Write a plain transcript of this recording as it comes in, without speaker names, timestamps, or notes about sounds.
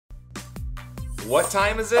What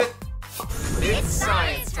time is it? It's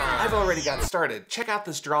science time! I've already got started. Check out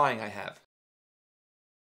this drawing I have.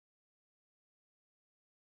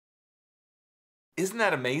 Isn't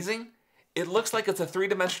that amazing? It looks like it's a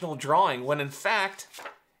three-dimensional drawing when in fact,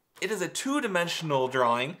 it is a two-dimensional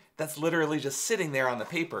drawing that's literally just sitting there on the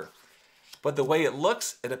paper. But the way it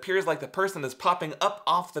looks, it appears like the person is popping up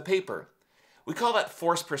off the paper. We call that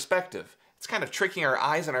forced perspective. It's kind of tricking our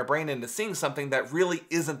eyes and our brain into seeing something that really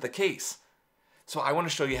isn't the case. So I want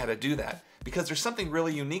to show you how to do that, because there's something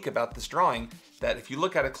really unique about this drawing that if you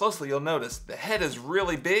look at it closely, you'll notice the head is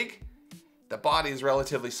really big, the body is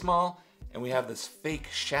relatively small, and we have this fake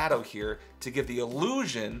shadow here to give the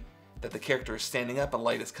illusion that the character is standing up and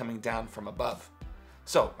light is coming down from above.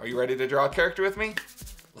 So, are you ready to draw a character with me?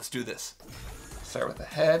 Let's do this. Start with the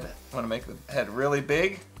head. I want to make the head really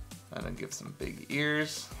big. I'm going to give some big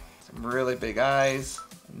ears, some really big eyes,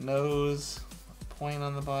 a nose, a point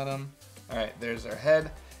on the bottom. All right, there's our head.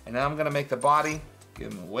 And now I'm going to make the body,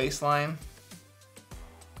 give him a waistline,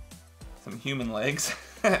 some human legs.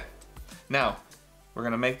 Now, we're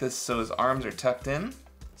going to make this so his arms are tucked in,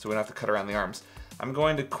 so we don't have to cut around the arms. I'm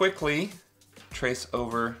going to quickly trace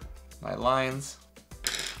over my lines.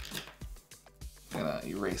 I'm going to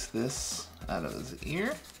erase this out of his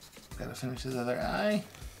ear. Got to finish his other eye.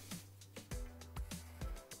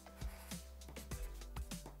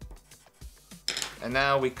 And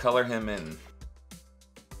now we color him in.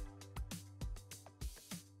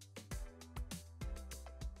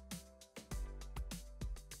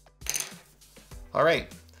 All right,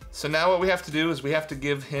 so now what we have to do is we have to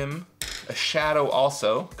give him a shadow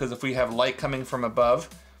also, because if we have light coming from above,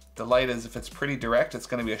 the light is, if it's pretty direct, it's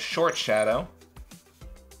gonna be a short shadow.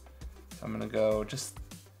 So I'm gonna go just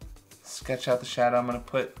sketch out the shadow. I'm gonna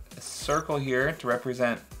put a circle here to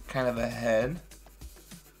represent kind of the head.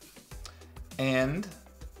 And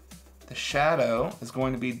the shadow is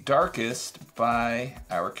going to be darkest by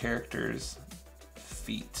our character's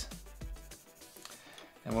feet.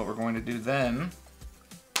 And what we're going to do then,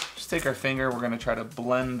 just take our finger, we're going to try to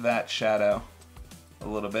blend that shadow a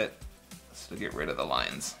little bit so to get rid of the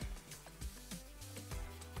lines.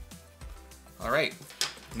 All right,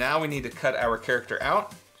 now we need to cut our character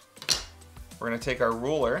out. We're going to take our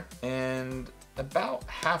ruler and about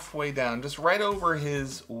halfway down, just right over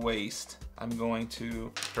his waist, I'm going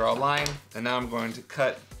to draw a line, and now I'm going to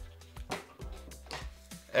cut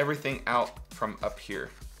everything out from up here,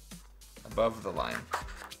 above the line.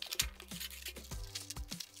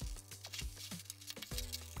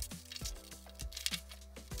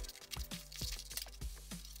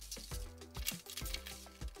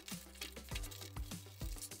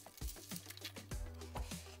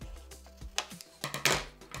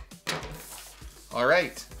 All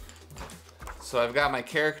right, so I've got my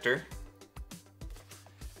character.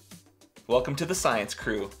 Welcome to the science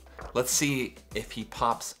crew. Let's see if he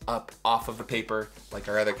pops up off of the paper like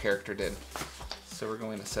our other character did. So we're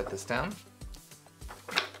going to set this down.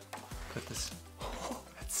 Put this, oh,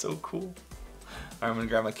 that's so cool. All right, I'm gonna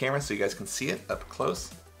grab my camera so you guys can see it up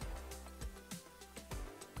close.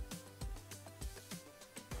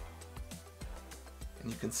 And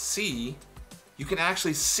you can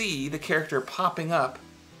actually see the character popping up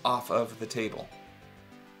off of the table.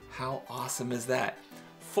 How awesome is that?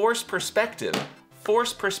 Forced perspective.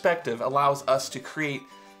 Forced perspective allows us to create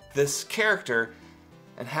this character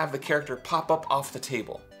and have the character pop up off the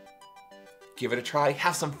table. Give it a try,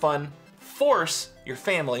 have some fun, force your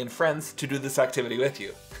family and friends to do this activity with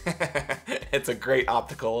you. It's a great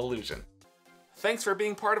optical illusion. Thanks for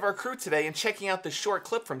being part of our crew today and checking out this short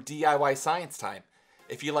clip from DIY Science Time.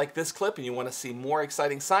 If you like this clip and you want to see more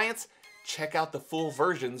exciting science, check out the full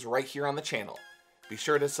versions right here on the channel. Be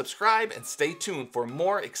sure to subscribe and stay tuned for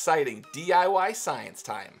more exciting DIY Science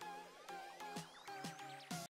Time.